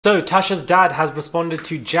So Tasha'S dad has responded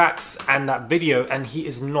to Jacques and that video, and he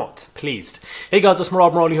is not pleased. Hey guys, it's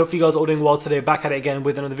Maroli. Hopefully you guys are all doing well today. Back at it again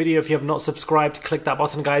with another video. If you have not subscribed, click that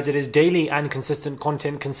button, guys. It is daily and consistent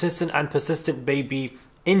content, consistent and persistent, baby.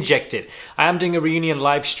 Injected. I am doing a reunion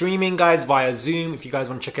live streaming, guys, via Zoom. If you guys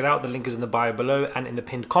want to check it out, the link is in the bio below and in the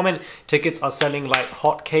pinned comment. Tickets are selling like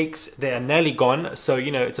hotcakes. They are nearly gone, so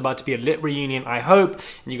you know it's about to be a lit reunion, I hope,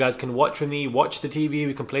 and you guys can watch with me, watch the TV,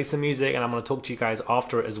 we can play some music, and I'm going to talk to you guys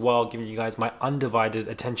after it as well, giving you guys my undivided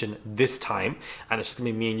attention this time, and it's just going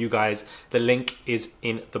to be me and you guys. The link is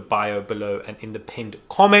in the bio below and in the pinned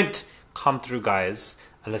comment. Come through, guys,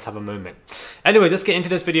 and let's have a moment. Anyway, let's get into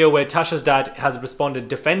this video where Tasha'S dad has responded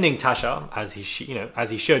defending Tasha, as he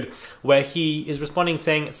should, where he is responding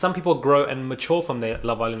saying some people grow and mature from their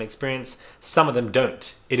Love Island experience, some of them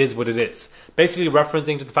don't. It is what it is. Basically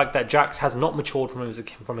referencing to the fact that Jacques has not matured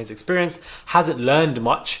from his experience, hasn't learned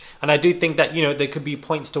much, and I do think that, you know, there could be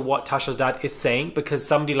points to what Tasha'S dad is saying, because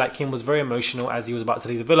somebody like him was very emotional as he was about to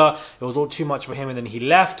leave the villa. It was all too much for him, and then he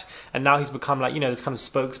left, and now he's become like, you know, this kind of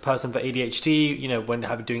spokesperson for ADHD, you know,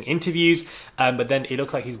 when doing interviews, but then it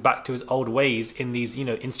looks like he's back to his old ways in these, you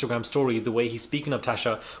know, Instagram stories. The way he's speaking of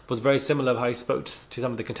Tasha was very similar to how he spoke to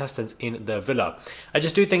some of the contestants in the villa. I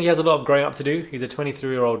just do think he has a lot of growing up to do. He's a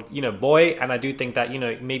 23-year-old, you know, boy, and I do think that, you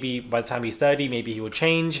know, maybe by the time he's 30, maybe he will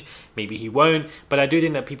change, maybe he won't, but I do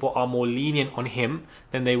think that people are more lenient on him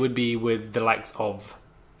than they would be with the likes of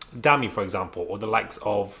Dami, for example, or the likes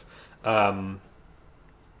of I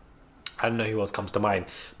don't know who else comes to mind,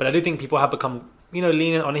 but I do think people have become, you know,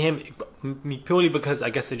 lenient on him purely because I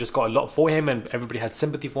guess they just got a lot for him, and everybody had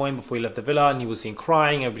sympathy for him before he left the villa, and he was seen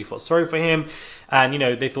crying. Everybody felt sorry for him, and you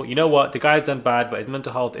know, they thought, you know what, the guy's done bad, but his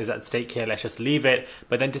mental health is at stake here, let's just leave it.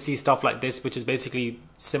 But then to see stuff like this, which is basically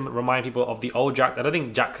remind people of the old Jacques. I don't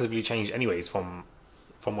think Jacques has really changed anyways from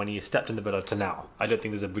when he stepped in the villa to now. I don't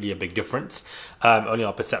think there's a big difference. Only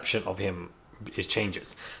our perception of him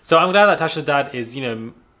changes. So I'm glad that Tasha'S dad is, you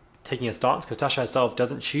know, taking a stance, because Tasha herself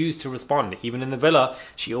doesn't choose to respond. Even in the villa,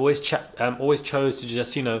 she always chose to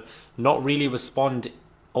just, you know, not really respond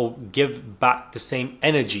or give back the same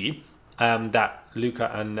energy that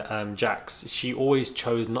Luca and Jacques. She always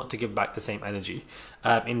chose not to give back the same energy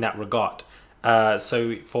in that regard.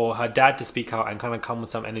 So for her dad to speak out and kind of come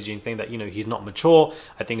with some energy and saying that, you know, he's not mature,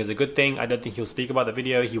 I think is a good thing. I don't think he'll speak about the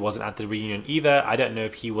video. He wasn't at the reunion either. I don't know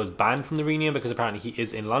if he was banned from the reunion, because apparently he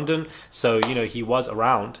is in London. So, you know, he was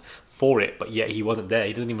around for it, but yet he wasn't there.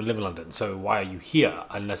 He doesn't even live in London. So why are you here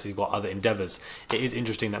unless he's got other endeavors? It is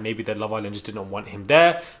interesting that maybe the Love Island just didn't want him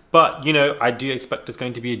there. But, you know, I do expect it's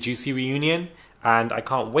going to be a juicy reunion, and I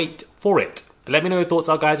can't wait for it. Let me know your thoughts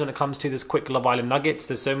are, guys, when it comes to this quick Love Island nuggets.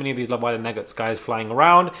 There's so many of these Love Island nuggets, guys, flying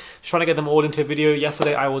around. Just trying to get them all into a video.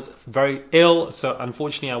 Yesterday I was very ill, so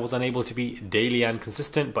unfortunately I was unable to be daily and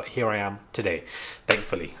consistent, but here I am today,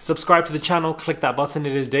 thankfully. Subscribe to the channel, click that button.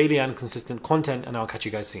 It is daily and consistent content, and I'll catch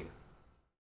you guys soon.